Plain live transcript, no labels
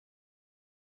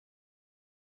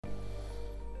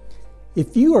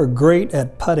If you are great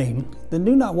at putting, then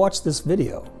do not watch this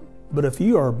video. But if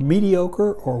you are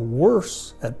mediocre or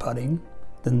worse at putting,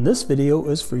 then this video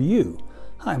is for you.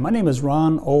 Hi, my name is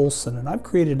Ron Olson, and I've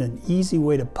created an easy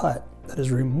way to putt that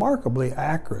is remarkably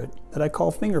accurate that I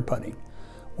call finger putting.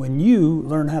 When you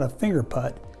learn how to finger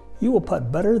putt, you will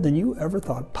putt better than you ever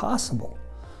thought possible.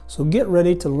 So get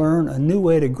ready to learn a new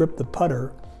way to grip the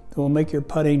putter that will make your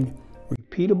putting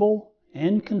repeatable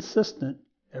and consistent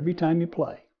every time you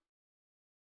play.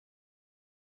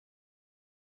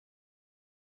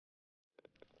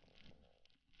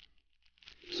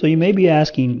 So you may be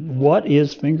asking, what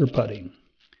is finger putting?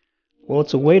 Well,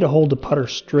 it's a way to hold the putter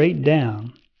straight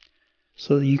down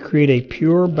so that you create a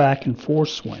pure back and forth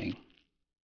swing.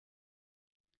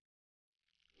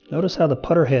 Notice how the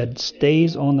putter head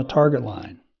stays on the target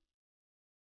line.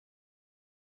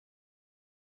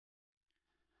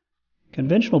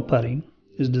 Conventional putting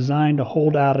is designed to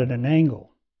hold out at an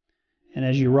angle, and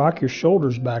as you rock your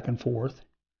shoulders back and forth,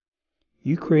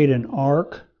 you create an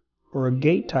arc or a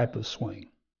gate type of swing.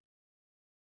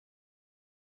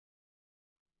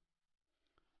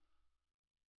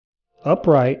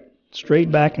 Upright,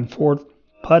 straight back and forth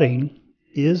putting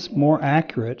is more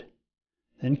accurate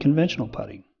than conventional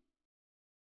putting.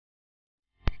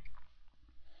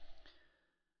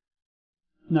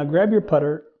 Now grab your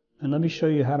putter and let me show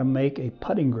you how to make a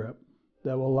putting grip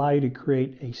that will allow you to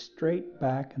create a straight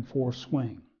back and forth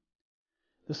swing.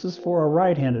 This is for a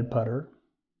right-handed putter.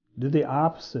 Do the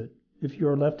opposite if you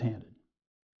are left-handed.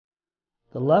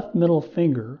 The left middle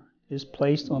finger is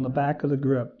placed on the back of the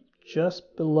grip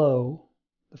just below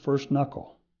the first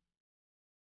knuckle.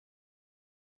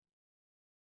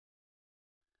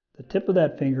 The tip of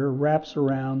that finger wraps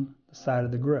around the side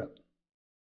of the grip.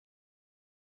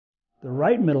 The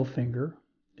right middle finger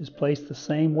is placed the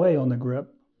same way on the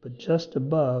grip, but just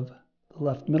above the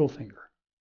left middle finger.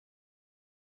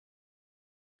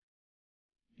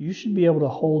 You should be able to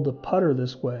hold the putter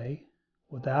this way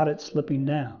without it slipping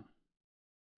down.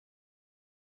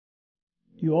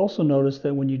 You also notice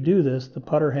that when you do this, the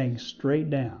putter hangs straight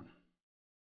down.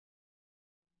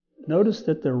 Notice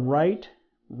that the right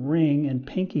ring and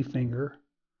pinky finger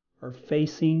are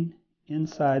facing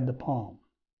inside the palm.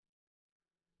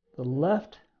 The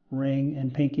left ring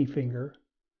and pinky finger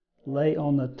lay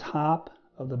on the top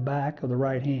of the back of the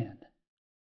right hand.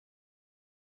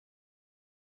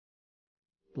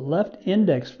 The left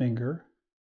index finger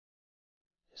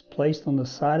is placed on the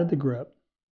side of the grip,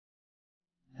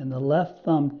 and the left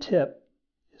thumb tip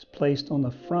is placed on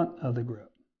the front of the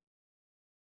grip.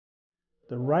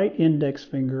 The right index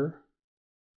finger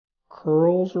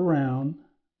curls around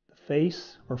the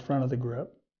face or front of the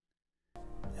grip,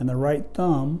 and the right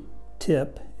thumb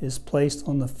tip is placed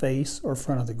on the face or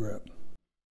front of the grip.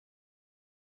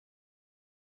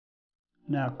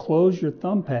 Now close your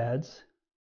thumb pads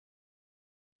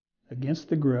against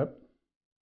the grip,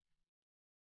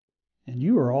 and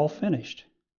you are all finished.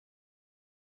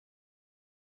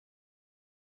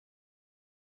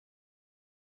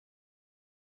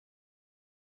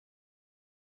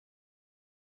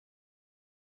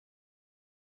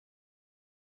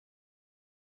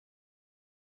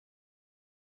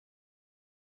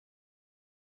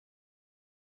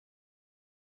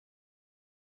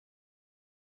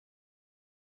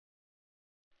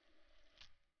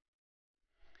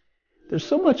 There's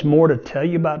so much more to tell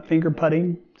you about finger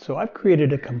putting, so I've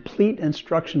created a complete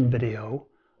instruction video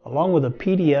along with a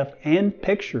PDF and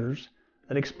pictures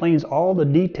that explains all the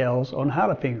details on how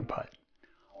to finger putt.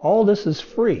 All this is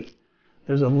free.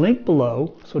 There's a link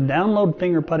below, so download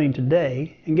finger putting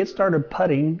today and get started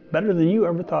putting better than you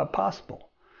ever thought possible.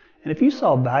 And if you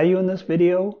saw value in this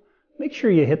video, make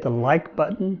sure you hit the like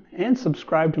button and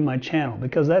subscribe to my channel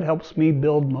because that helps me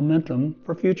build momentum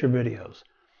for future videos.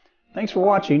 Thanks for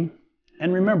watching.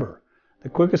 And remember, the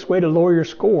quickest way to lower your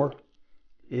score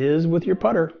is with your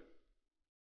putter.